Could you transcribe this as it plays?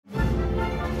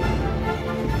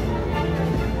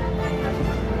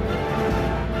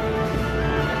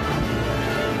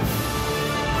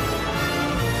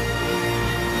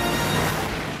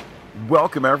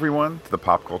Welcome, everyone, to the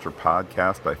Pop Culture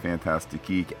Podcast by Fantastic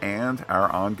Geek and our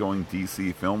ongoing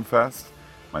DC Film Fest.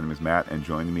 My name is Matt, and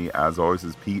joining me, as always,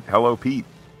 is Pete. Hello, Pete.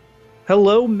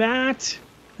 Hello, Matt.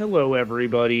 Hello,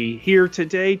 everybody. Here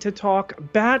today to talk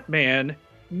Batman,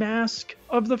 Mask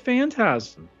of the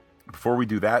Phantasm. Before we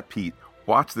do that, Pete,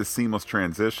 watch this seamless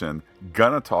transition.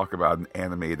 Gonna talk about an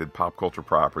animated pop culture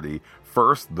property.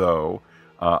 First, though,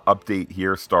 update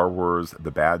here, Star Wars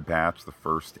The Bad Batch. The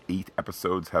first 8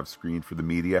 episodes have screened for the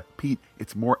media. Pete,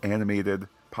 it's more animated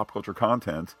pop culture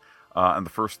content. And the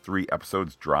first 3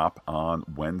 episodes drop on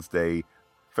Wednesday,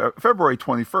 February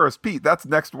 21st. Pete, that's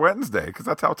next Wednesday, because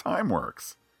that's how time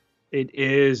works. It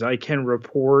is, I can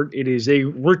report, it is a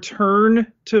return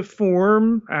to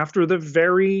form after the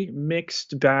very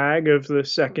mixed bag of the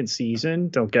second season.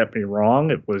 Don't get me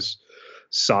wrong, it was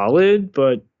solid,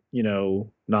 but,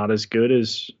 not as good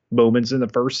as moments in the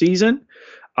first season.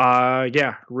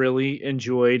 Yeah, really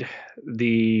enjoyed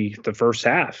the first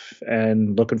half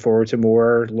and looking forward to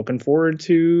more. Looking forward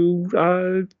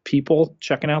to people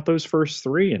checking out those first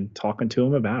 3 and talking to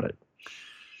them about it.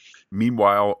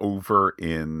 Meanwhile, over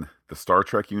in the Star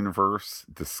Trek universe,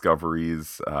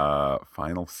 Discovery's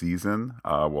final season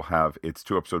will have its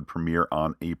 2-episode premiere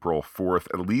on April 4th.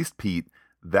 At least, Pete,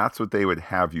 that's what they would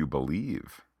have you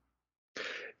believe.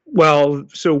 Well,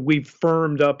 so we've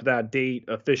firmed up that date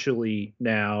officially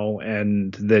now,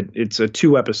 and that it's a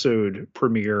 2-episode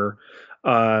premiere.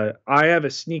 I have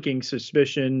a sneaking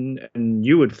suspicion, and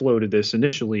you had floated this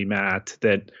initially, Matt,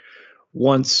 that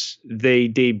once they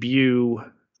debut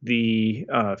the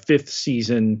 5th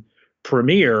season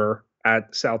premiere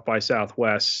at South by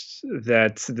Southwest,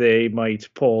 that they might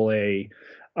pull a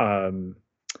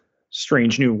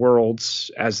Strange New Worlds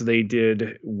as they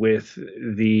did with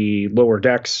the Lower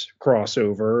Decks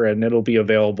crossover, and it'll be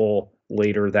available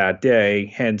later that day.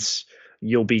 Hence,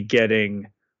 you'll be getting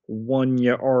one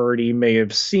you already may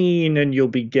have seen, and you'll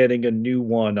be getting a new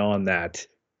one on that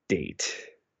date.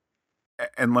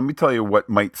 And let me tell you what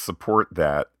might support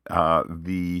that.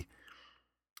 The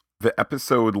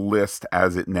episode list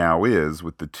as it now is,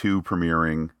 with the 2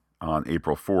 premiering on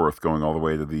April 4th, going all the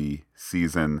way to the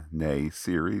series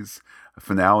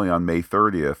finale on May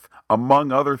 30th.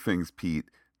 Among other things, Pete,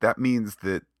 that means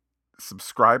that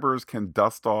subscribers can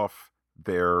dust off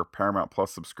their Paramount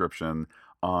Plus subscription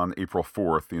on April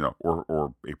 4th,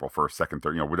 or April 1st, 2nd,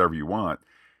 3rd, whatever you want.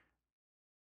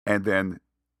 And then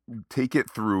take it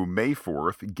through May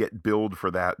 4th, get billed for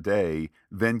that day,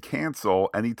 then cancel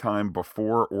anytime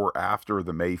before or after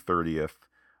the May 30th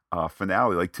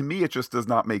finale. Like, to me, it just does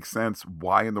not make sense.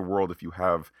 Why in the world, if you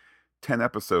have 10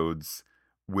 episodes,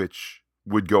 which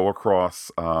would go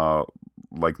across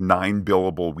like 9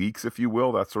 billable weeks, if you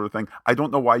will, that sort of thing, I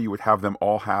don't know why you would have them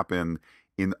all happen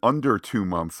in under 2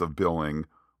 months of billing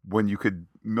when you could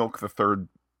milk the 3rd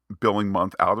billing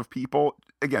month out of people.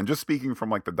 Again, just speaking from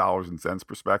like the dollars and cents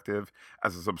perspective,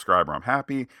 as a subscriber, I'm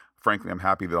happy. Frankly, I'm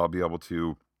happy that I'll be able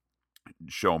to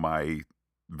show my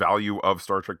value of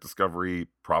Star Trek Discovery,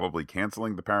 probably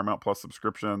canceling the Paramount Plus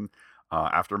subscription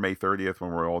after May 30th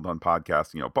when we're all done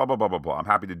podcasting, blah, blah, blah, blah, blah. I'm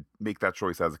happy to make that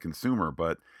choice as a consumer,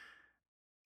 but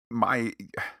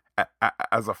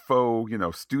as a faux,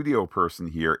 studio person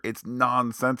here, it's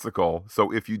nonsensical.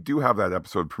 So if you do have that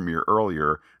episode premiere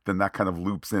earlier, then that kind of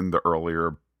loops in the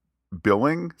earlier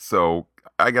billing. So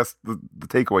I guess the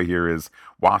takeaway here is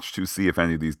watch to see if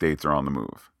any of these dates are on the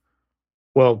move.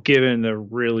 Well, given the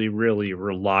really, really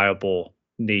reliable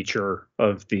nature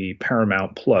of the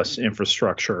Paramount Plus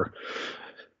infrastructure,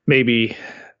 maybe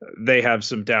they have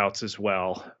some doubts as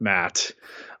well, Matt.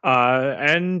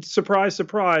 And surprise,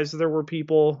 surprise, there were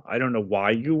people, I don't know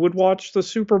why you would watch the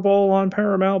Super Bowl on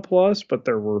Paramount Plus, but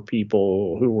there were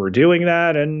people who were doing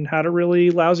that and had a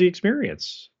really lousy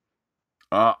experience.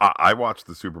 I watched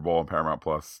the Super Bowl on Paramount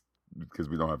Plus because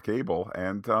we don't have cable,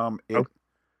 and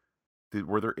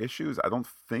were there issues? I don't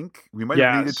think. We might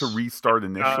have needed to restart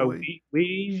initially.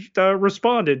 We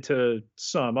responded to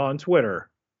some on Twitter.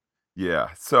 Yeah.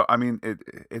 So, I mean,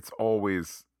 it's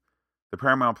always, the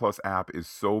Paramount Plus app is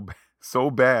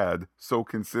so bad, so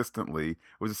consistently. It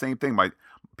was the same thing.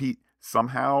 Pete,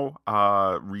 somehow,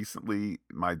 recently,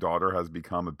 my daughter has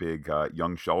become a big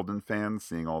Young Sheldon fan,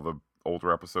 seeing all the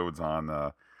older episodes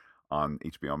on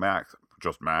HBO Max,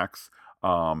 just Max.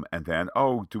 And then,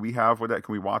 do we have can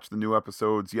we watch the new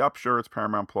episodes? Yep, sure, it's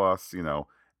Paramount Plus,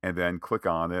 and then click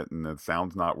on it and the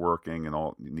sound's not working and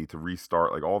you need to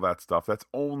restart, like all that stuff. That's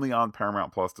only on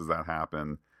Paramount Plus does that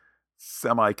happen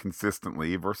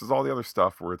semi-consistently versus all the other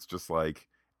stuff where it's just like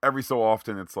every so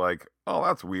often it's like, oh,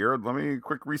 that's weird. Let me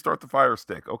quick restart the Fire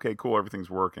Stick. Okay, cool, everything's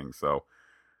working. So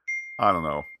I don't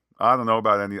know. I don't know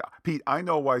about any. Pete, I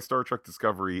know why Star Trek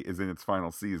Discovery is in its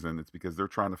final season. It's because they're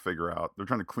trying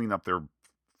to clean up their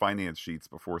finance sheets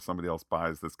before somebody else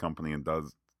buys this company and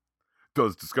does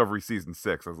Discovery season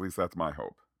 6. At least that's my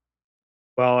hope.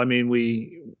 Well, I mean,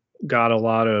 we got a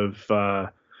lot of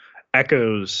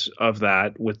echoes of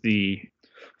that with the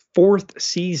fourth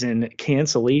season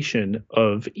cancellation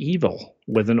of Evil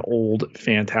with an old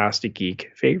Fantastic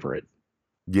Geek favorite.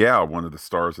 Yeah, one of the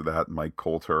stars of that, Mike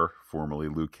Coulter, formerly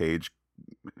Luke Cage.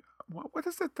 What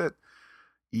is it that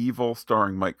Evil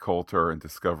starring Mike Coulter and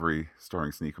Discovery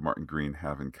starring Sneaker Martin Green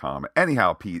have in common?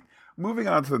 Anyhow, Pete, moving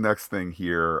on to the next thing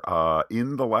here.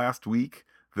 In the last week,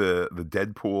 the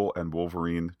Deadpool and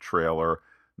Wolverine trailer.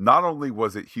 Not only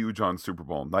was it huge on Super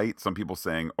Bowl night, some people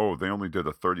saying, "Oh, they only did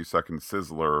a 30-second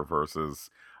sizzler versus,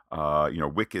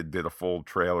 Wicked did a full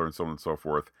trailer and so on and so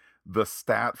forth." The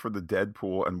stat for the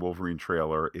Deadpool and Wolverine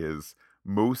trailer is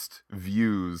most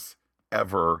views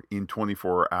ever in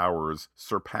 24 hours,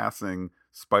 surpassing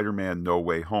Spider-Man No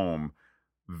Way Home.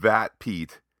 That,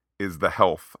 Pete, is the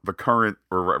current,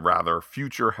 or rather,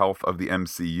 future health of the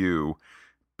MCU.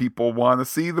 People want to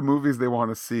see the movies they want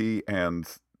to see, and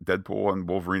Deadpool and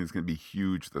Wolverine is going to be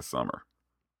huge this summer.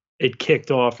 It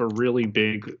kicked off a really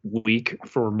big week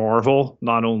for Marvel.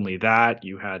 Not only that,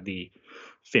 you had the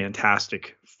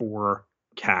Fantastic Four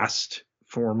cast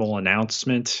formal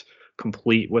announcement,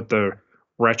 complete with the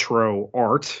retro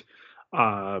art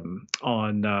on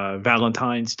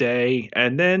Valentine's Day,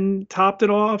 and then topped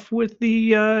it off with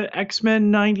the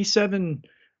X-Men 97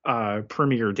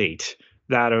 premiere date,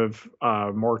 that of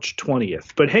March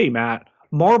 20th. But hey, Matt,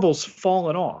 Marvel's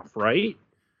fallen off, right?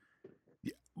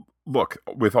 Look,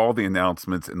 with all the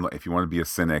announcements, and if you want to be a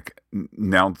cynic,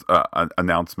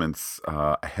 announcements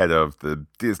ahead of the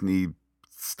Disney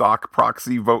stock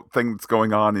proxy vote thing that's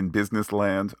going on in business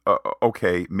land,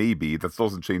 okay, maybe. That still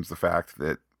doesn't change the fact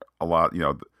that a lot,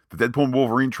 the Deadpool and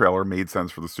Wolverine trailer made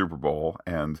sense for the Super Bowl,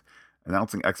 and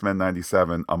announcing X-Men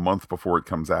 97 a month before it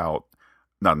comes out,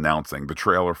 not announcing, the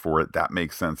trailer for it, that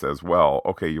makes sense as well.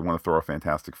 Okay, you want to throw a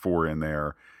Fantastic Four in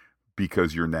there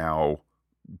because you're now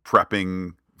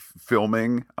prepping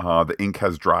filming. The ink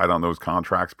has dried on those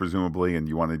contracts, presumably, and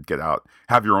you want to get out,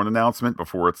 have your own announcement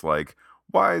before it's like,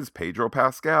 why is Pedro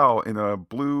Pascal in a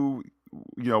blue,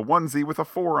 onesie with a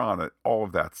 4 on it? All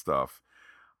of that stuff.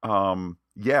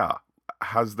 Yeah.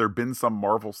 Has there been some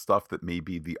Marvel stuff that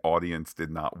maybe the audience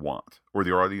did not want, or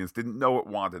the audience didn't know it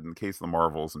wanted in the case of the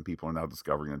Marvels, and people are now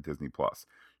discovering on Disney Plus?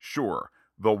 Sure.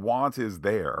 The want is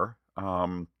there.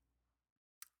 The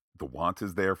want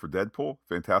is there for Deadpool,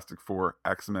 Fantastic Four,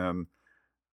 X-Men,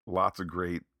 lots of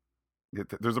great.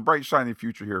 There's a bright, shiny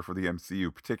future here for the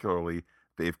MCU, particularly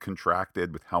they've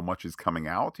contracted with how much is coming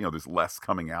out. There's less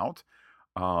coming out.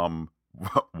 Um,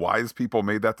 Wise people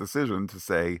made that decision to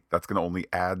say that's going to only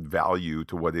add value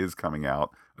to what is coming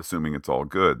out, assuming it's all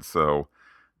good. So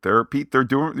they're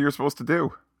doing what you're supposed to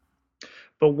do.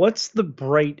 But what's the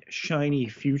bright, shiny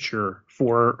future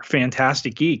for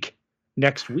Fantastic Geek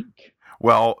next week?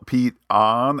 Well, Pete,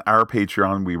 on our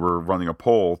Patreon, we were running a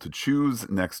poll to choose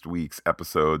next week's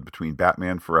episode between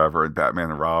Batman Forever and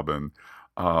Batman and Robin.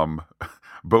 Um,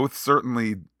 Both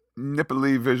certainly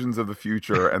nipply visions of the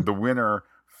future, and the winner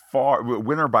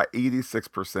by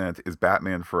 86% is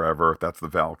Batman Forever. That's the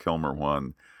Val Kilmer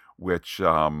one, which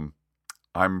I'm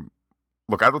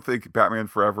look. I don't think Batman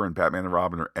Forever and Batman and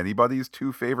Robin are anybody's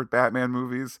two favorite Batman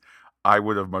movies. I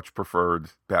would have much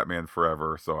preferred Batman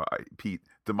Forever. So, Pete,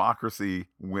 democracy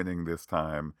winning this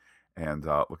time, and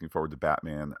looking forward to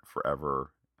Batman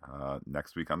Forever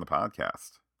next week on the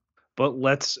podcast. But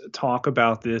let's talk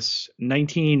about this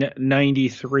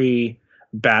 1993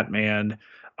 Batman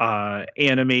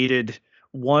animated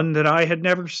one that I had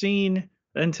never seen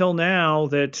until now,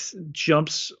 that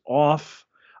jumps off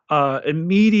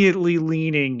immediately,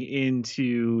 leaning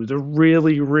into the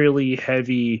really, really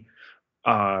heavy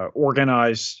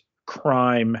organized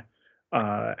crime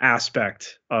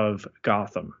aspect of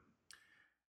Gotham.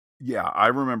 Yeah, I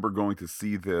remember going to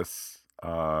see this.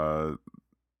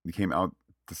 It came out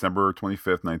December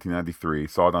 25th, 1993.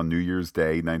 Saw it on New Year's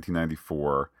Day,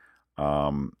 1994.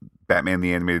 Batman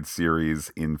the Animated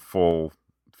Series in full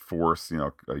force,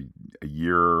 a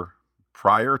year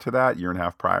prior to that, year and a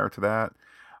half prior to that.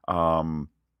 Um,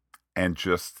 and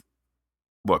just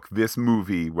look, this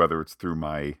movie, whether it's through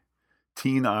my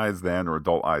teen eyes then or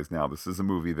adult eyes now, this is a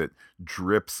movie that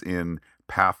drips in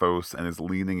pathos and is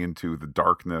leaning into the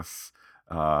darkness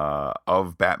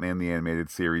of Batman the Animated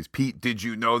Series. Pete, did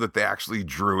you know that they actually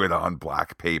drew it on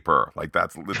black paper? Like I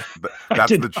that's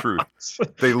did the truth.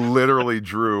 not. They literally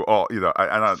drew all, and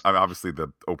obviously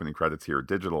the opening credits here are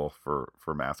digital for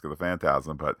Mask of the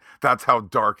Phantasm, but that's how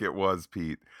dark it was,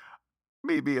 Pete.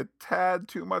 Maybe a tad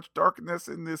too much darkness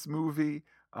in this movie,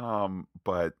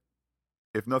 but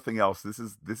if nothing else, this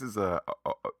is a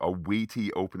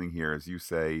weighty opening here, as you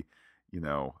say, you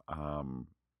know,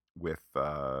 with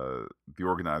the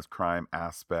organized crime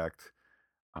aspect,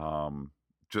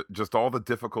 just all the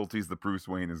difficulties that Bruce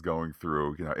Wayne is going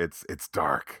through. It's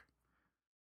dark.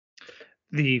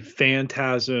 The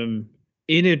Phantasm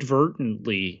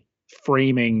inadvertently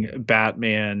framing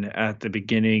Batman at the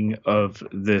beginning of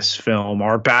this film.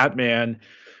 Our Batman,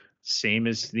 same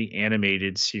as the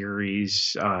animated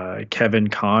series, Kevin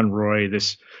Conroy,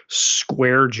 this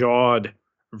square jawed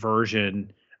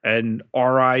version. And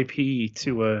RIP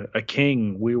to a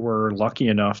king we were lucky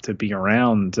enough to be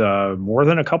around more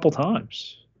than a couple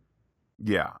times.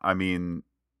 Yeah, I mean,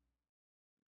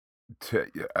 to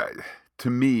uh, to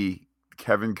me,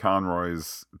 Kevin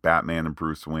Conroy's Batman and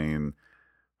Bruce Wayne.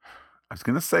 I was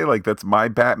gonna say like that's my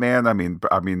Batman. I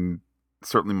mean,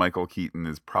 certainly Michael Keaton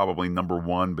is probably number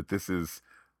one, but this is.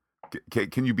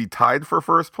 Can you be tied for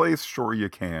first place? Sure, you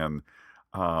can.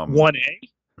 Um, 1A?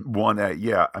 one at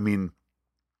yeah. I mean,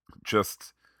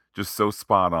 just just so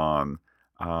spot on.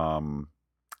 Um,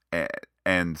 a-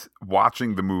 and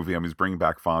watching the movie, I was bringing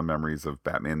back fond memories of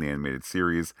Batman the Animated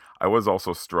Series. I was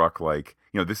also struck, like,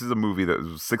 this is a movie that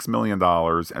was $6 million,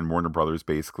 and Warner Brothers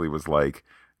basically was like,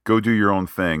 "Go do your own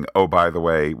thing." Oh, by the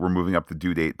way, we're moving up the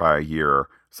due date by a year,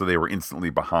 so they were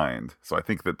instantly behind. So I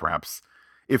think that perhaps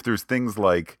if there's things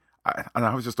like, and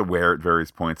I was just aware at various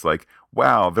points, like,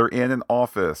 wow, they're in an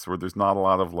office where there's not a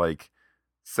lot of like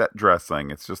set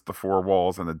dressing. It's just the four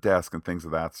walls and a desk and things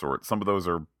of that sort. Some of those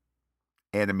are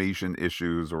animation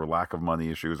issues or lack of money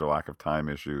issues or lack of time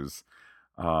issues.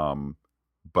 Um,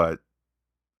 but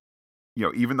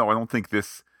even though I don't think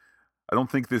this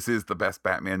is the best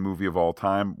Batman movie of all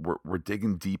time, we're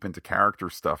digging deep into character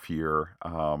stuff here,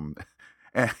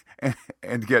 and,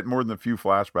 and get more than a few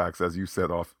flashbacks, as you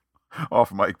said off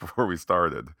mic before we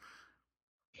started.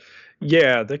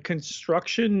 Yeah, the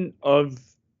construction of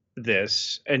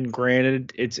this, and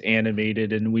granted, it's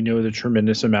animated, and we know the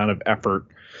tremendous amount of effort.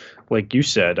 Like you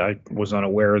said, I was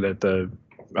unaware that the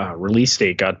release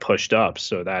date got pushed up,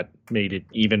 so that made it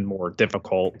even more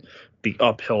difficult, the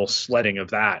uphill sledding of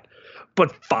that.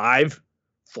 But five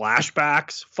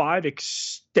flashbacks, five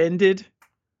extended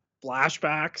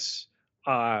flashbacks,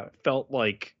 felt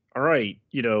like, all right,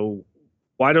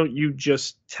 why don't you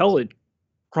just tell it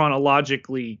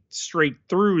chronologically straight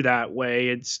through that way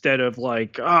instead of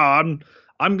like, I'm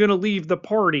gonna leave the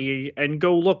party and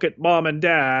go look at mom and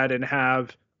dad and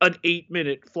have an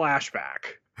 8-minute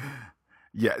flashback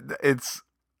Yeah, it's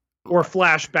or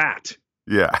flashback.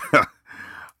 yeah.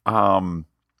 um,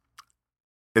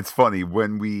 it's funny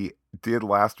when we did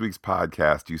last week's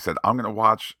podcast. You said I'm going to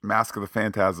watch Mask of the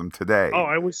Phantasm Oh, today.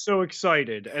 I was so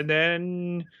excited, and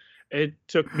then it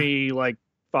took me like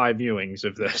five viewings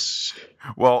of this,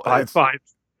 Well, five, five,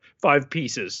 five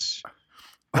pieces,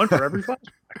 one for every flash.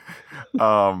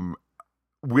 um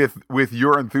with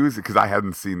your enthusiasm, because I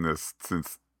hadn't seen this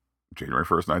since January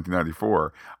 1st,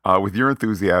 1994. With your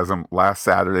enthusiasm, last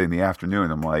Saturday in the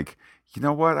afternoon, I'm like, you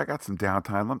know what? I got some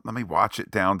downtime. Let me watch it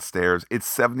downstairs. It's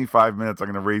 75 minutes. I'm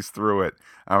going to race through it.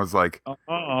 I was like,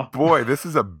 Uh-uh. boy, this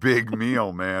is a big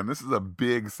meal, man. This is a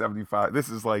big 75. This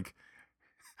is like,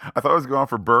 I thought I was going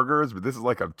for burgers, but this is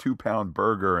like a 2 pound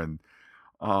burger. And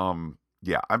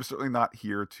yeah, I'm certainly not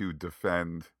here to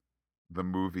defend the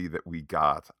movie that we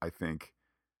got. I think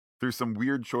there's some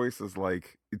weird choices,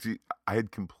 like I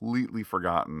had completely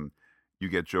forgotten you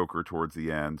get Joker towards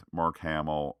the end. Mark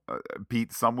Hamill,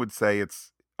 Pete. Some would say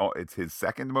it's his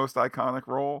second most iconic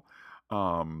role,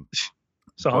 um,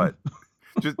 Some. but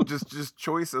just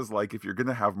choices like if you're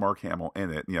gonna have Mark Hamill in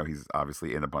it, he's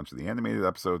obviously in a bunch of the animated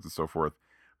episodes and so forth.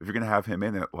 If you're gonna have him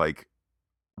in it, like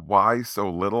why so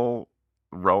little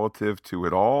relative to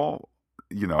it all?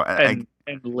 And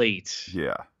late.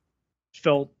 Yeah.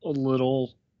 Felt a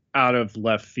little out of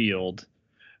left field.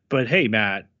 But hey,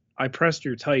 Matt, I pressed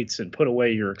your tights and put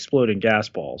away your exploding gas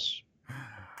balls.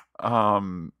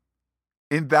 Um,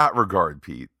 in that regard,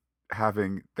 Pete,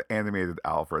 having the animated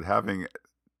Alfred, having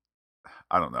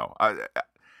I don't know,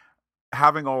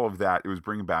 having all of that, it was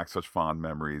bringing back such fond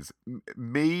memories.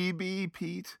 Maybe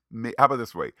Pete, how about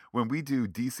this way? When we do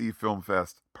DC Film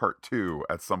Fest Part Two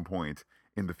at some point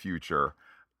in the future,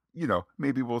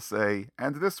 maybe we'll say,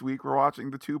 and this week we're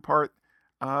watching the two-part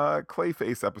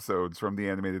Clayface episodes from the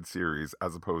animated series,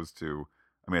 as opposed to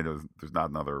I mean, there's not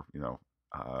another,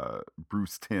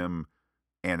 Bruce Timm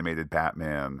animated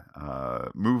Batman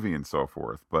movie and so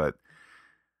forth. But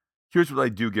here's what I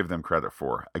do give them credit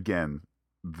for. Again,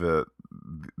 the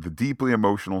the deeply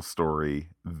emotional story,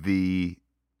 the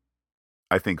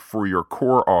I think for your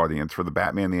core audience, for the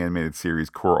Batman the Animated Series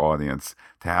core audience,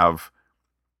 to have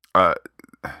uh,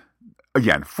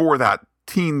 again for that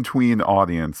teen tween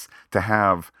audience to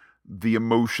have the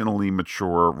emotionally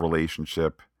mature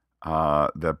relationship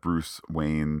that Bruce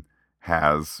Wayne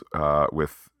has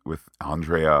with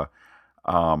Andrea.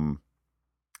 Um,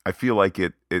 I feel like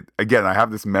it again. I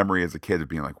have this memory as a kid of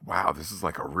being like, wow, this is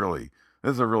a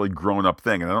really grown up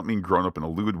thing, and I don't mean grown up in a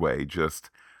lewd way. Just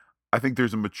I think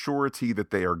there's a maturity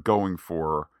that they are going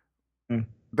for. Mm.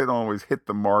 They don't always hit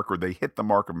the mark, or they hit the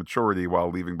mark of maturity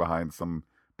while leaving behind some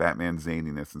Batman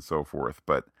zaniness and so forth.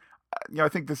 But I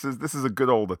think this is a good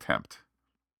old attempt.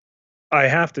 I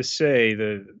have to say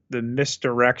the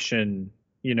misdirection,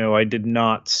 I did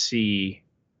not see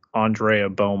Andrea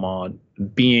Beaumont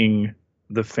being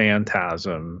the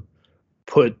Phantasm,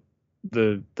 put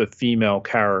the female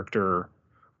character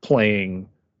playing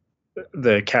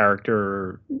the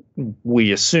character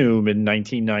we assume in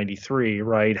 1993,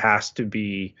 right, has to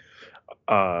be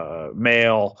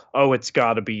male. Oh, it's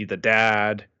got to be the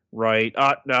dad, right?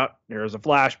 No, there's a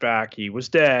flashback. He was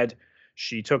dead.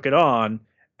 She took it on.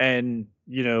 And,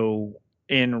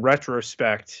 in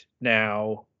retrospect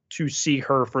now, to see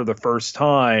her for the first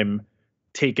time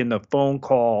taking the phone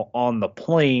call on the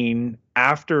plane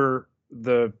after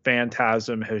the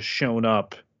Phantasm has shown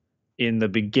up in the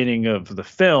beginning of the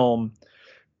film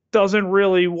doesn't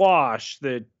really wash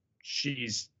that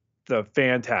she's the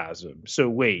Phantasm. So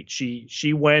wait,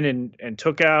 she went and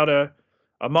took out a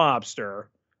mobster,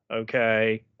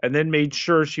 okay, and then made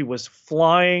sure she was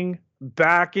flying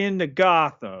back into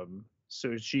Gotham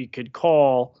so she could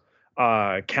call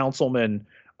Councilman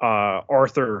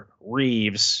Arthur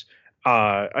Reeves.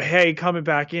 Hey, coming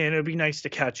back in. It'd be nice to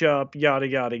catch up. Yada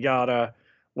yada yada.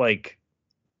 Like,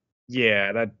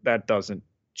 yeah, that doesn't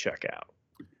check out.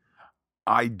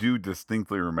 I do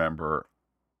distinctly remember.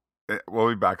 Well,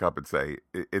 let me back up and say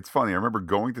it's funny. I remember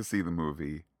going to see the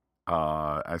movie.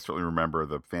 I certainly remember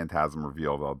the Phantasm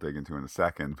reveal that I'll dig into in a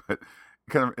second. But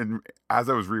as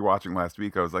I was rewatching last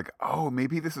week, I was like, oh,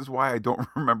 maybe this is why I don't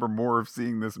remember more of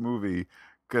seeing this movie,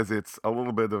 because it's a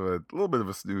little bit of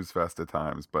a snooze fest at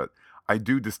times. But I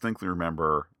do distinctly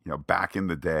remember, back in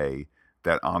the day,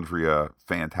 that Andrea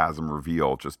Phantasm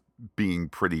reveal just being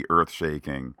pretty earth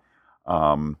shaking.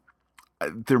 Um,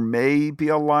 there may be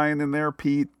a line in there,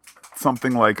 Pete,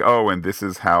 something like, "Oh, and this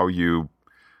is how you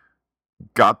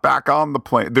got back on the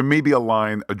plane." There may be a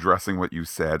line addressing what you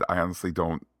said. I honestly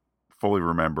don't fully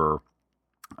remember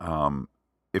um,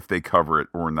 if they cover it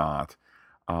or not.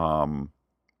 Um,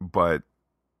 but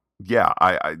yeah,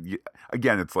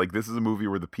 again, it's like this is a movie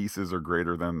where the pieces are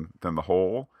greater than the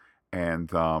whole, and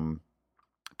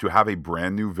to have a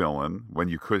brand new villain when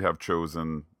you could have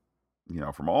chosen,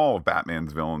 from all of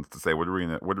Batman's villains, to say what are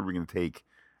we gonna take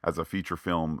as a feature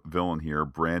film villain here,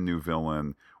 brand new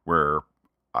villain where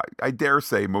I dare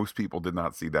say most people did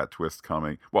not see that twist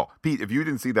coming. Well, Pete, if you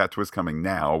didn't see that twist coming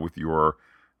now with your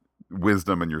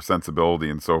wisdom and your sensibility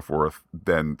and so forth,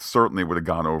 then certainly would have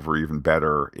gone over even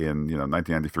better in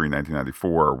 1993,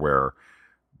 1994, where,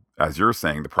 as you're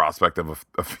saying, the prospect of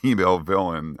a female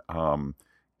villain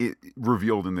it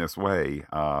revealed in this way,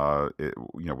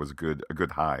 was a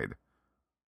good hide.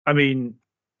 I mean,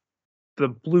 the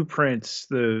blueprints,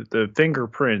 the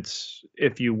fingerprints,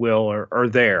 if you will, are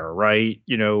there, right?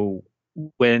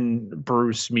 When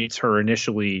Bruce meets her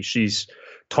initially, she's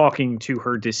talking to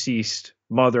her deceased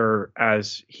mother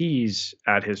as he's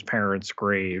at his parents'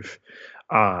 grave.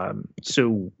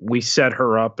 So we set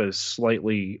her up as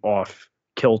slightly off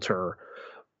kilter,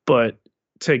 but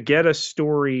to get a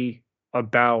story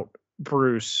about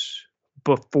Bruce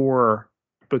before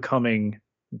becoming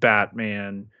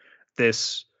Batman,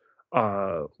 this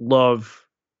love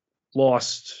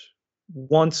lost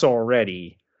once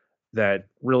already that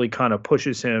really kind of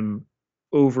pushes him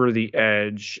over the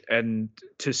edge, and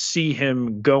to see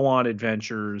him go on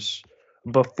adventures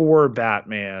before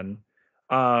Batman,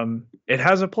 it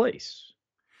has a place.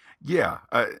 Yeah.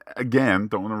 Again,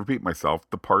 don't want to repeat myself.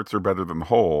 The parts are better than the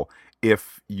whole.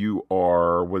 If you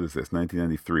are, what is this,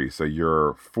 1993? So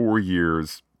you're 4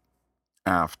 years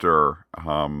after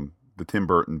the Tim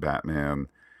Burton Batman.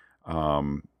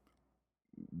 Um,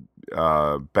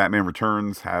 Batman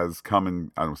Returns has come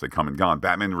and I don't say come and gone.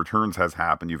 Batman Returns has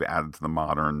happened. You've added to the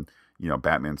modern,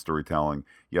 Batman storytelling.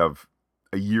 You have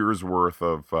a year's worth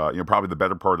of, probably the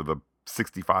better part of the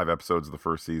 65 episodes of the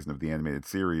first season of the animated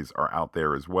series are out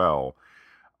there as well.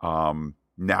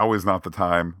 Now is not the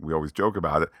time. We always joke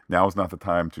about it. Now is not the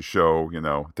time to show,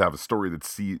 to have a story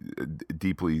that's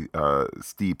deeply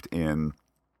steeped in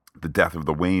the death of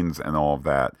the Waynes and all of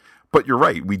that. But you're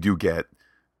right. We do get,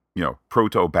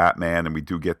 proto Batman, and we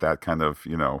do get that kind of,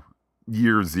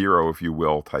 year zero, if you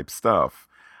will, type stuff.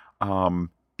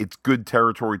 It's good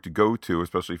territory to go to,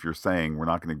 especially if you're saying we're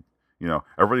not going to,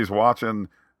 everybody's watching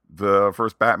the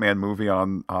first Batman movie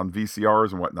on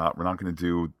VCRs and whatnot. We're not going to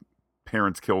do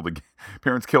parents killed again.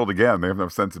 Parents killed again. They have no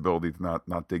sensibility to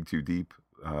not dig too deep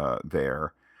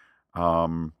there.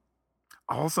 Um,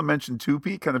 I also mentioned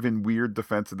Tupi, kind of in weird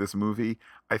defense of this movie.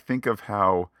 I think of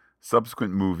how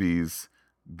subsequent movies,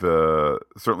 the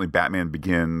certainly Batman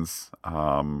Begins,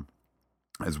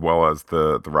 as well as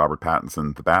the Robert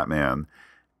Pattinson The Batman,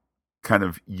 kind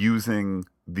of using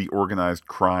the organized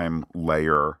crime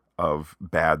layer of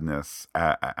badness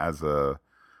as a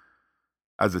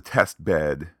test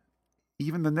bed.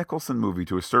 Even the Nicholson movie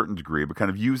to a certain degree, but kind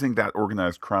of using that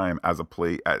organized crime as a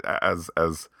play as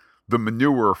the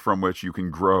manure from which you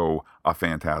can grow a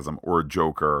Phantasm or a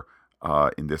Joker.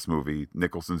 In this movie,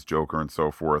 Nicholson's Joker and so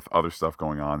forth, other stuff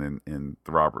going on in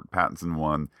the Robert Pattinson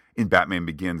one, in Batman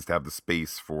Begins, to have the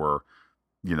space for,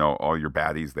 all your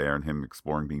baddies there and him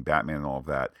exploring being Batman and all of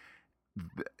that.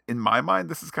 In my mind,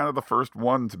 this is kind of the first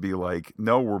one to be like,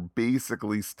 no, we're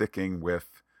basically sticking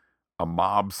with a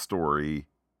mob story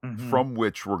Mm-hmm. from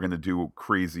which we're going to do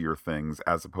crazier things,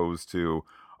 as opposed to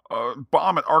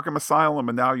bomb at Arkham Asylum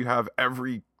and now you have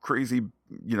every crazy,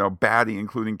 baddie,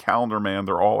 including Calendar Man,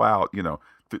 they're all out.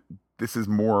 This is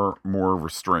more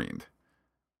restrained.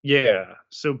 Yeah.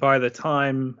 So by the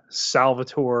time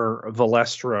Salvatore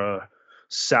Valestra,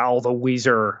 Sal the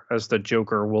Weezer, as the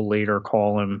Joker will later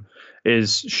call him,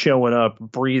 is showing up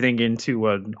breathing into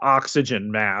an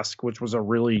oxygen mask, which was a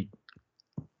really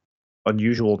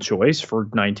unusual choice for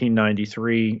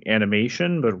 1993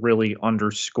 animation, but really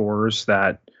underscores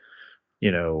that,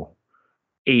 you know,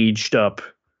 aged up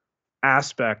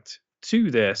aspect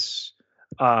to this.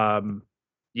 Um,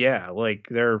 yeah, like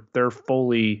they're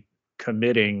fully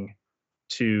committing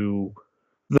to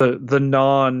the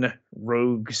non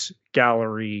rogues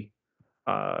gallery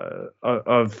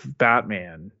of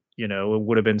Batman. You know, it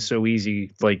would have been so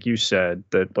easy, like you said,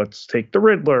 that let's take the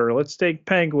Riddler, let's take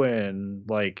Penguin,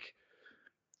 like,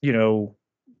 you know,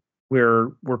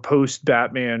 we're post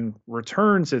Batman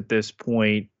Returns at this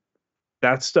point.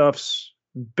 That stuff's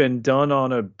been done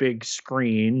on a big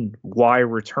screen. Why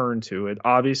return to it?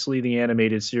 Obviously, the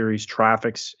animated series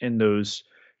traffics in those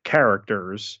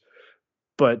characters,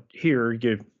 but here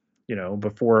you know,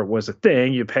 before it was a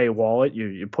thing, you pay wallet,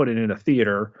 you put it in a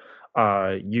theater,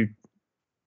 you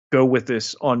go with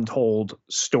this untold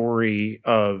story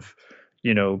of,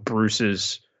 you know,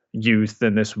 Bruce's youth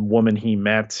and this woman he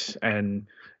met, and,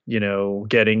 you know,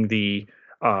 getting the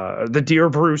Dear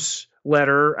Bruce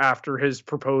letter after his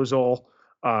proposal,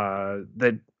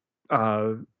 that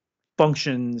uh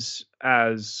functions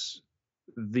as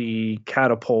the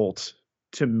catapult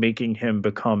to making him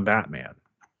become Batman.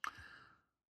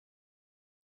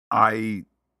 I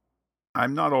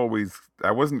I'm not always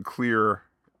I wasn't clear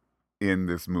in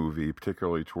this movie,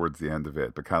 particularly towards the end of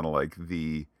it, but kind of like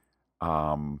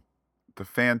um the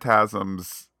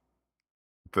phantasms,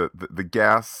 the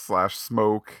gas slash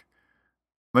smoke.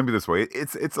 Let me be this way: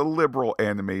 it's a liberal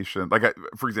animation. Like,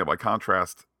 for example, I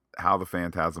contrast how the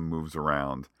phantasm moves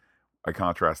around. I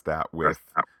contrast that with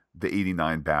the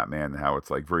 '89 Batman, and how it's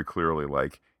like very clearly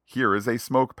like, here is a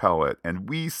smoke pellet, and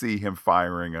we see him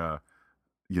firing a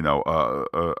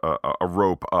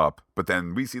rope up, but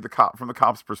then we see the cop from the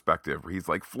cop's perspective where he's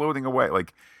like floating away.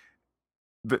 Like,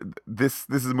 this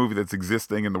is a movie that's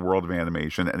existing in the world of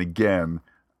animation, and again,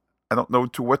 I don't know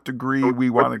to what degree we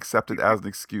want to accept it as an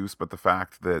excuse, but the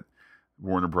fact that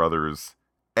Warner Brothers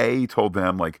told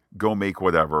them, like, go make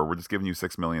whatever. We're just giving you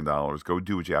 $6 million. Go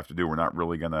do what you have to do. We're not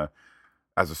really gonna,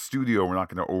 as a studio, we're not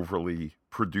gonna overly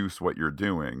produce what you're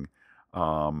doing.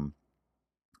 Um,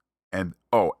 and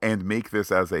make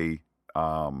this as a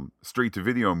straight to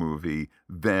video movie.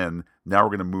 Then now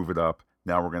we're gonna move it up.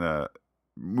 Now we're gonna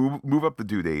move up the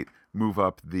due date, move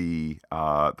up the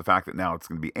fact that now it's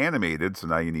going to be animated. So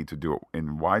now you need to do it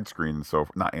in widescreen, and so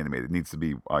not animated, it needs to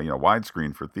be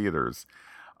widescreen for theaters.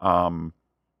 Um,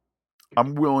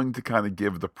 I'm willing to kind of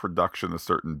give the production a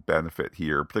certain benefit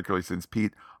here, particularly since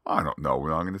Pete. I don't know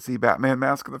when I'm going to see Batman: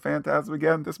 Mask of the Phantasm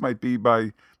again. This might be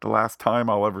by the last time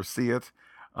I'll ever see it,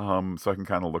 so I can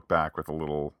kind of look back with a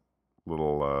little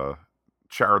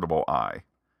charitable eye.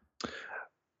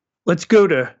 Let's go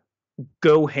to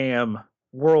Go Ham,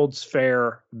 World's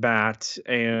Fair Bat,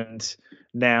 and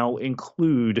now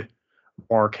include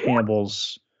Mark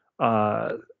Hamill's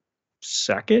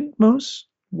second most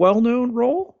well-known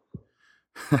role.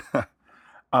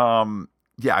 um,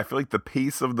 yeah, I feel like the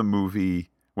pace of the movie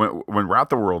when we're at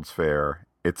the World's Fair,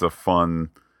 it's a fun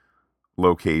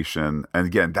location, and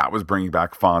again, that was bringing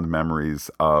back fond memories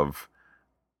of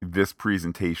this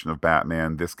presentation of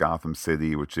Batman, this Gotham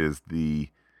City, which is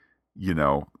you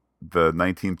know, the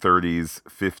 1930s,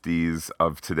 50s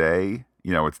of today.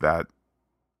 It's that,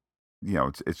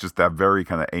 it's just that very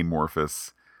kind of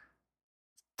amorphous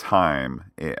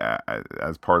time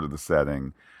as part of the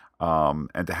setting.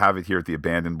 And to have it here at the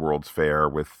Abandoned World's Fair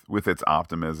with its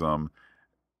optimism,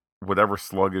 whatever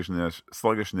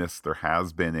sluggishness there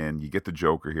has been you get the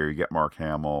Joker here, you get Mark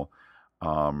Hamill.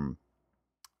 Um,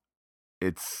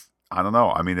 it's I don't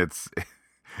know. I mean,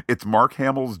 it's Mark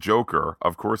Hamill's Joker.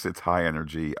 Of course, it's high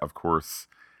energy. Of course,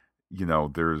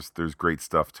 there's great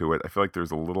stuff to it. I feel like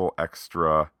there's a little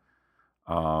extra,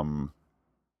 um,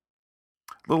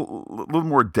 little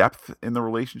more depth in the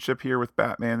relationship here with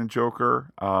Batman and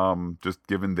Joker. Just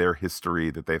given their history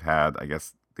that they've had, I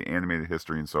guess the animated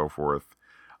history and so forth.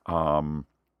 Um,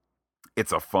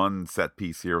 it's a fun set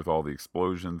piece here with all the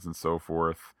explosions and so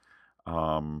forth.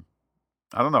 Um,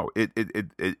 I don't know.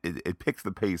 It picks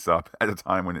the pace up at a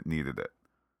time when it needed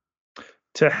it.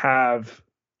 To have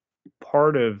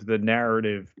part of the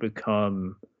narrative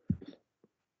become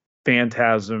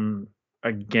Phantasm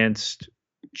against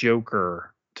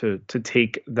Joker, to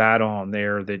take that on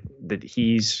there, that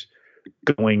he's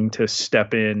going to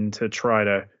step in to try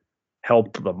to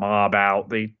help the mob out.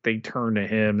 They turn to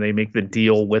him. They make the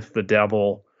deal with the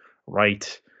devil,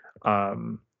 right?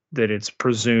 Um, that it's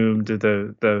presumed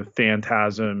the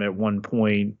Phantasm at one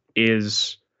point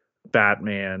is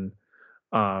Batman.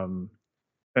 Um,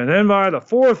 and then by the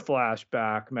fourth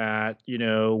flashback, Matt,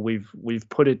 we've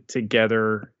put it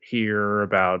together here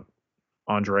about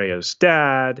Andrea's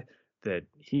dad, that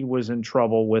he was in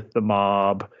trouble with the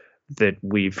mob, that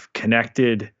we've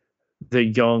connected the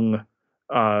young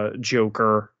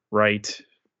Joker, right,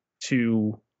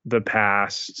 to the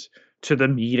past, to the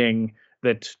meeting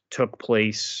that took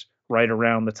place right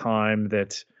around the time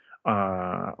that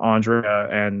Andrea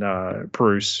and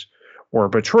Bruce were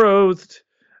betrothed.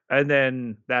 And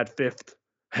then that fifth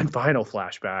and final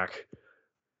flashback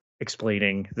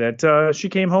explaining that she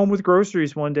came home with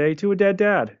groceries one day to a dead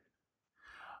dad.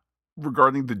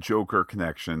 Regarding the Joker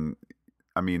connection,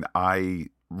 I mean,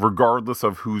 regardless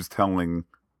of who's telling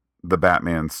the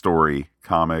Batman story,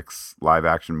 comics, live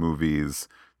action movies,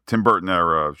 Tim Burton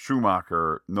era,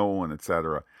 Schumacher, Nolan,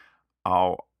 etc.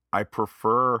 I'll I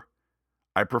prefer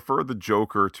I prefer the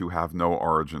Joker to have no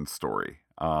origin story.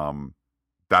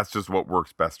 That's just what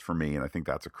works best for me, and I think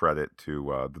that's a credit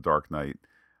to the Dark Knight.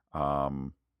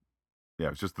 Um, yeah,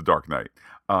 it's just the Dark Knight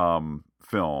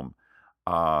film.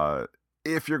 Uh,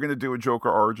 if you're going to do a Joker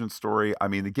origin story, I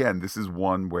mean, again, this is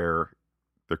one where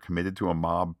they're committed to a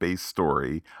mob based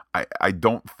story. I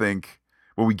don't think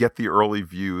when we get the early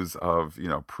views of,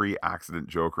 pre accident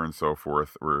Joker and so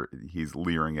forth, where he's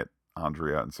leering at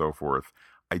Andrea and so forth,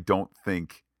 I don't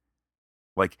think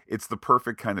like it's the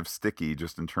perfect kind of sticky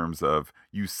just in terms of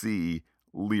you see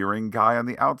leering guy on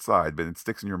the outside, but it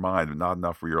sticks in your mind, but not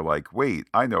enough where you're like, wait,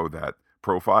 I know that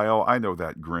profile, I know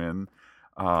that grin.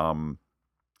 Um,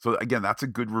 so again, that's a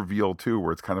good reveal too,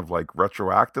 where it's kind of like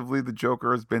retroactively the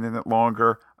Joker has been in it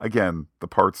longer. Again, the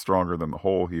part's stronger than the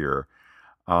whole here.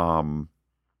 Um,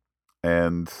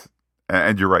 and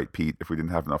and you're right, Pete. If we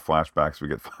didn't have enough flashbacks, we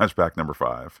get flashback number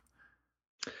 5.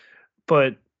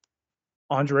 But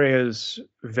Andrea's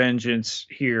vengeance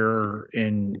here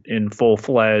in full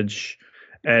fledged,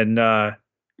 and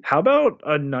how about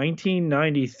a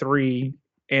 1993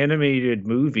 animated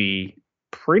movie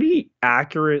pretty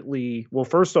accurately, well,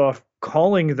 first off,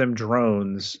 calling them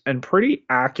drones and pretty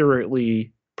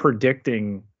accurately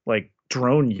predicting like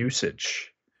drone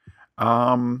usage.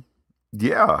 Um,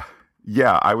 yeah,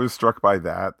 yeah. I was struck by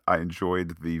that. I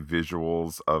enjoyed the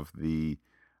visuals of the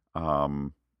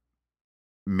um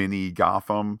mini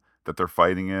Gotham that they're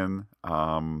fighting in.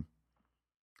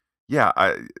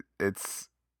 Yeah, it's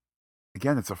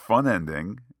again, it's a fun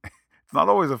ending. It's not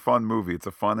always a fun movie. It's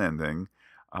a fun ending.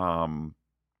 Um,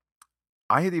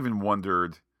 I had even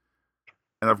wondered,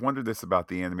 and I've wondered this about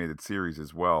the animated series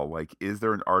as well. Like, is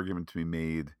there an argument to be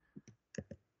made?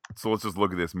 So let's just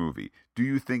look at this movie. Do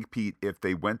you think, Pete, if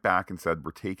they went back and said,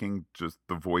 we're taking just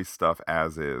the voice stuff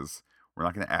as is, we're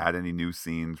not going to add any new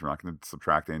scenes, we're not going to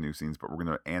subtract any new scenes, but we're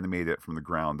going to animate it from the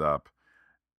ground up,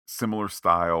 similar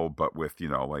style, but with,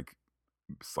 like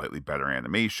slightly better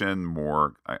animation,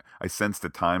 more, I sensed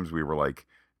at times we were like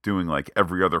doing like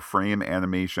every other frame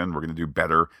animation. We're going to do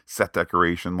better set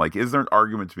decoration. Like, is there an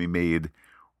argument to be made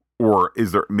Or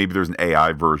is there maybe there's an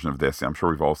AI version of this? I'm sure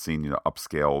we've all seen,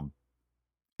 upscaled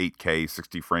 8K,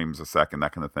 60 frames a second,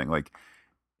 that kind of thing. Like,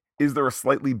 is there a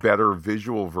slightly better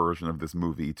visual version of this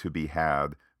movie to be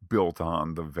had built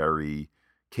on the very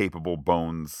capable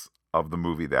bones of the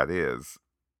movie that is?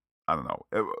 I don't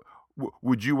know.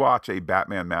 Would you watch a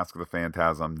Batman Mask of the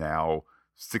Phantasm now,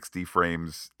 60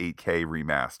 frames, 8K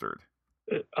remastered?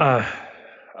 Uh,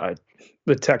 I,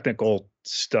 the technical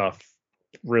stuff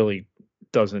really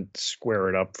doesn't square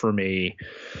it up for me.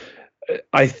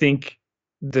 I think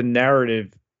the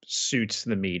narrative suits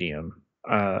the medium,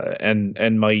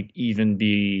 and might even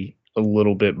be a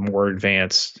little bit more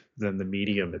advanced than the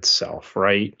medium itself,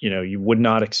 right? You know, you would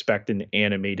not expect an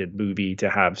animated movie to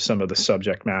have some of the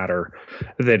subject matter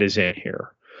that is in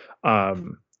here,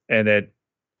 and that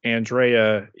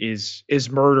Andrea is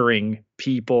murdering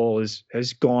people, is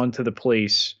has gone to the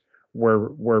place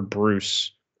where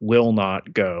Bruce will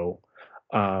not go.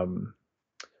 Um,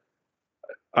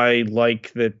 I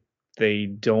like that they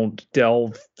don't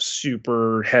delve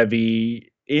super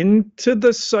heavy into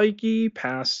the psyche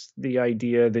past the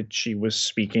idea that she was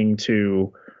speaking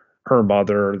to her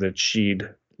mother, that she'd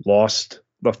lost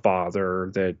the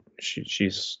father, that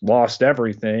she's lost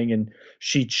everything, and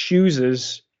she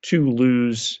chooses to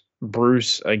lose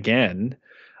Bruce again.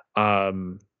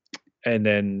 Um, and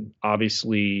then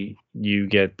obviously you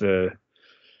get the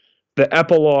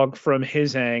epilogue from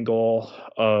his angle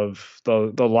of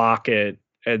the locket,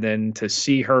 and then to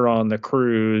see her on the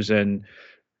cruise, and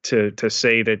to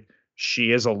say that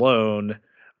she is alone,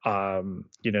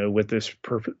 with this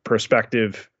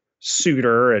prospective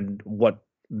suitor, and what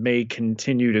may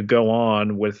continue to go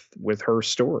on with her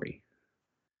story.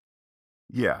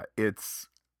 Yeah, it's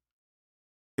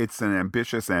an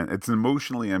ambitious and it's an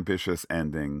emotionally ambitious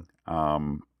ending.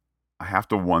 I have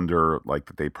to wonder,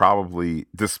 like, they probably,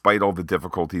 despite all the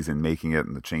difficulties in making it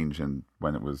and the change in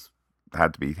when it was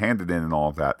had to be handed in and all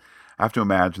of that, I have to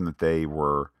imagine that they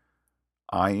were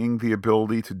eyeing the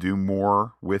ability to do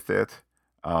more with it,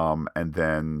 and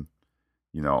then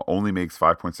only makes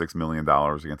 $5.6 million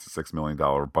against a $6 million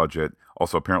budget.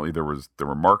 Also, apparently there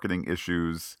were marketing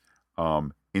issues,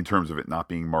 in terms of it not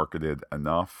being marketed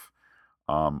enough,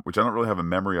 which I don't really have a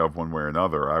memory of one way or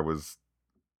another. I was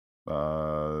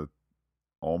uh,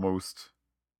 almost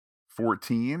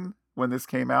 14 when this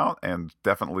came out, and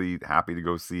definitely happy to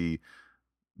go see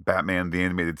Batman the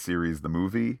Animated Series, the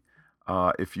movie,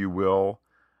 if you will.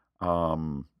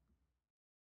 Um,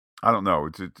 I don't know.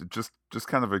 It's just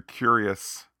kind of a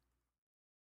curious.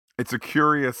 It's a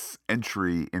curious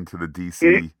entry into the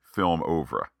DC film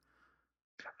oeuvre.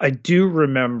 I do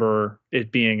remember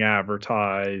it being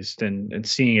advertised and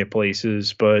seeing it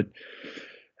places, but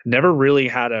never really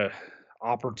had a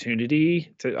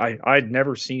opportunity to. I'd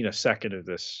never seen a second of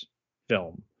this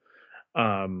film.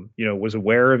 Was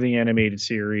aware of the animated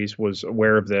series, was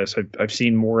aware of this. I've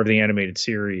seen more of the animated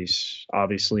series,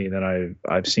 obviously, than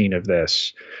I've seen of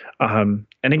this. And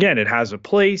again, it has a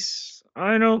place.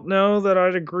 I don't know that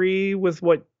I'd agree with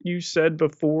what you said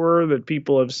before, that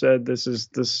people have said this is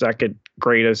the second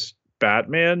greatest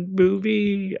Batman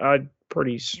movie. I'd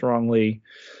pretty strongly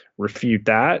refute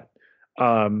that.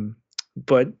 Um,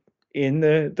 but in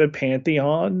the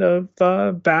pantheon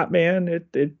of Batman,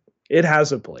 it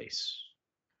has a place.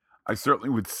 I certainly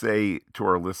would say to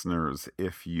our listeners,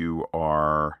 if this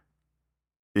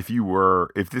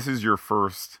is your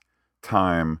first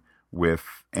time with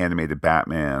animated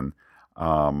Batman,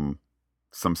 um,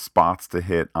 some spots to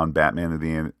hit on Batman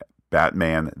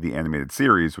the Animated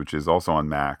Series, which is also on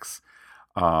Max.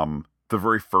 The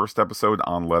very first episode,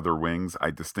 On Leather Wings, I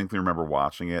distinctly remember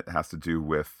watching it. It has to do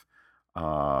with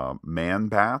Man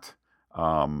Bat,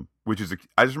 which is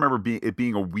I just remember it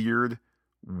being a weird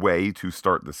way to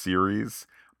start the series,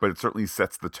 but it certainly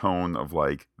sets the tone of,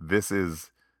 like, this is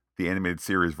the animated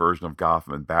series version of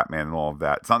Gotham and Batman and all of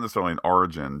that. It's not necessarily an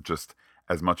origin, just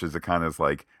as much as it kind of is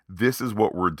like, this is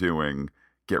what we're doing.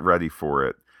 Get ready for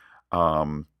it.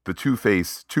 The Two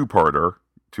Face two-parter,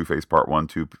 Two Face Part One,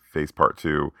 Two Face Part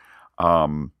Two.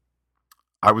 Um,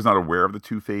 I was not aware of the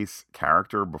Two Face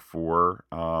character before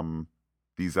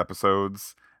these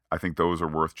episodes. I think those are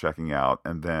worth checking out.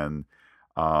 And then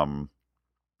um,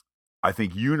 I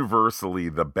think universally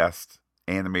the best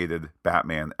animated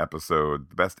Batman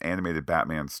episode, the best animated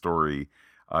Batman story,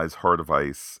 is Heart of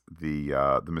Ice,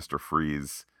 the Mister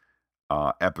Freeze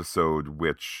episode,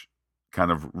 which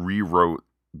kind of rewrote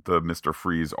the Mister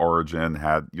Freeze origin.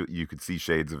 Had you could see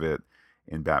shades of it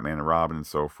in Batman and Robin and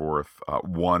so forth.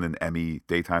 Won an Emmy,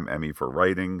 daytime Emmy for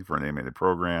writing for an animated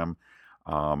program.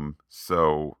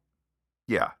 So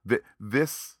yeah,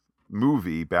 this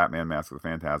movie, Batman: Mask of the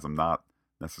Phantasm, not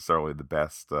necessarily the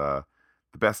best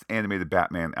animated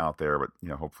Batman out there, but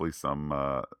hopefully some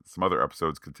other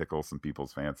episodes could tickle some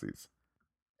people's fancies.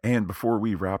 And before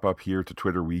we wrap up here to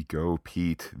Twitter we go,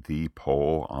 Pete, the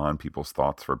poll on people's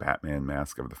thoughts for Batman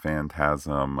Mask of the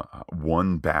Phantasm.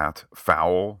 One bat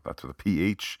foul, that's with a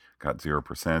PH, got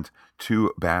 0%.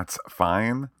 Two bats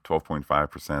fine,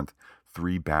 12.5%.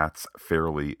 Three bats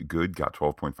fairly good, got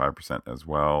 12.5% as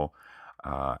well.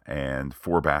 And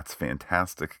four bats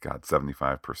fantastic, got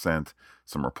 75%.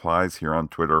 Some replies here on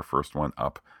Twitter. First one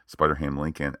up, Spider-Ham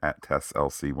Lincoln at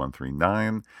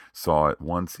TessLC139. Saw it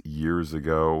once years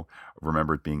ago.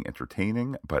 Remember it being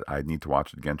entertaining, but I need to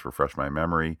watch it again to refresh my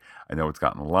memory. I know it's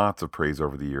gotten lots of praise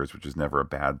over the years, which is never a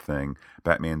bad thing.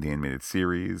 Batman the Animated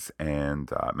Series and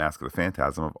Mask of the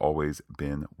Phantasm have always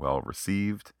been well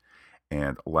received.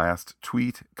 And last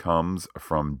tweet comes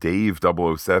from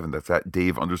Dave007. That's at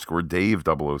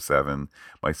Dave_Dave007.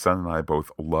 My son and I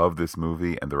both love this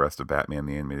movie and the rest of Batman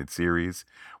the Animated Series.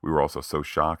 We were also so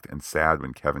shocked and sad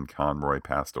when Kevin Conroy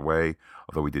passed away,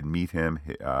 although we did meet him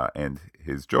and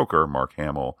his Joker, Mark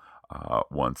Hamill,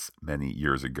 once many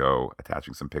years ago,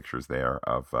 attaching some pictures there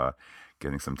of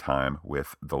getting some time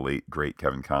with the late, great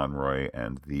Kevin Conroy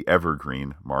and the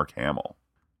evergreen Mark Hamill.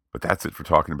 But that's it for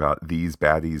talking about these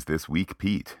baddies this week,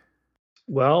 Pete.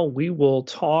 Well, we will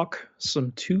talk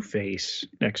some Two-Face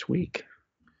next week.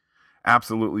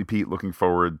 Absolutely, Pete. Looking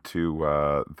forward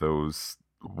to those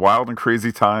wild and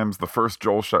crazy times. The first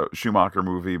Joel Schumacher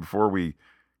movie, before we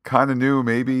kind of knew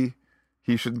maybe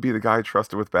he shouldn't be the guy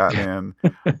trusted with Batman.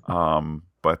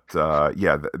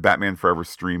 Batman Forever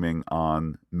streaming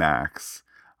on Max,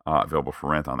 available for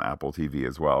rent on Apple TV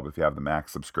as well. But if you have the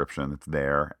Max subscription, it's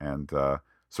there. And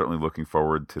certainly looking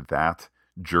forward to that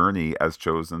journey as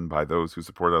chosen by those who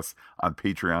support us on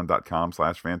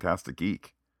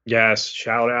patreon.com/fantasticgeek. Yes,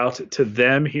 shout out to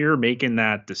them here making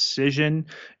that decision.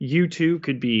 You too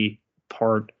could be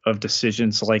part of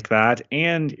decisions like that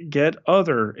and get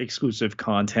other exclusive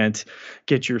content.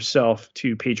 Get yourself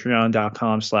to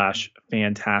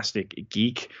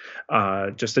patreon.com/fantasticgeek.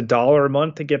 Just $1 a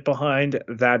month to get behind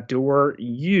that door.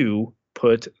 You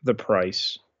put the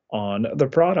price on the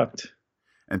product.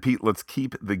 And Pete, let's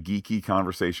keep the geeky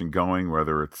conversation going,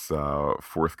 whether it's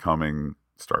forthcoming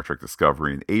Star Trek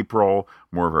Discovery in April,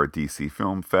 more of our DC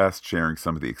Film Fest, sharing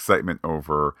some of the excitement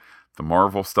over the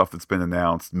Marvel stuff that's been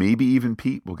announced. Maybe even,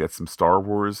 Pete, we'll get some Star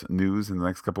Wars news in the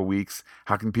next couple of weeks.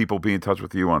 How can people be in touch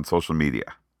with you on social media?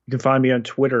 You can find me on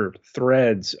Twitter,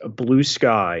 Threads, Blue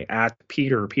Sky, at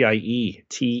Peter, PIETERJ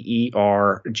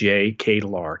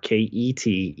Ketelar,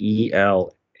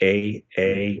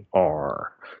 KETELAAR.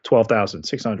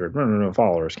 12,600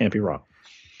 followers. Can't be wrong.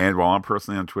 And while I'm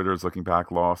personally on Twitter as Looking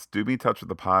Back Lost, do be in touch with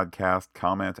the podcast.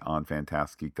 Comment on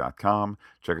fantasticgeek.com.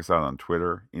 Check us out on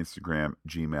Twitter, Instagram,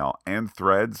 Gmail, and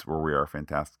Threads, where we are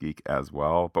Fantastic Geek as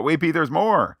well. But wait, Pete, there's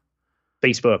more.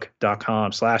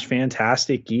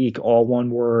 Facebook.com/fantasticgeek, all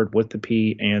one word with the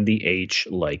P and the H,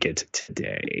 like it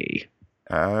today.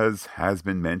 As has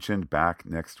been mentioned, back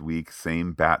next week,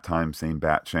 same bat time, same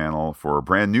bat channel for a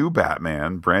brand new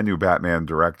Batman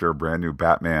director, brand new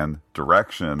Batman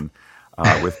direction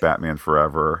with Batman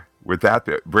Forever. With that,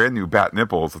 brand new bat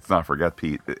nipples, let's not forget,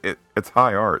 Pete. It's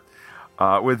high art.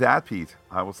 With that, Pete,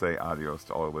 I will say adios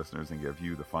to all our listeners and give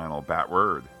you the final bat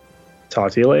word.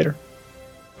 Talk to you later.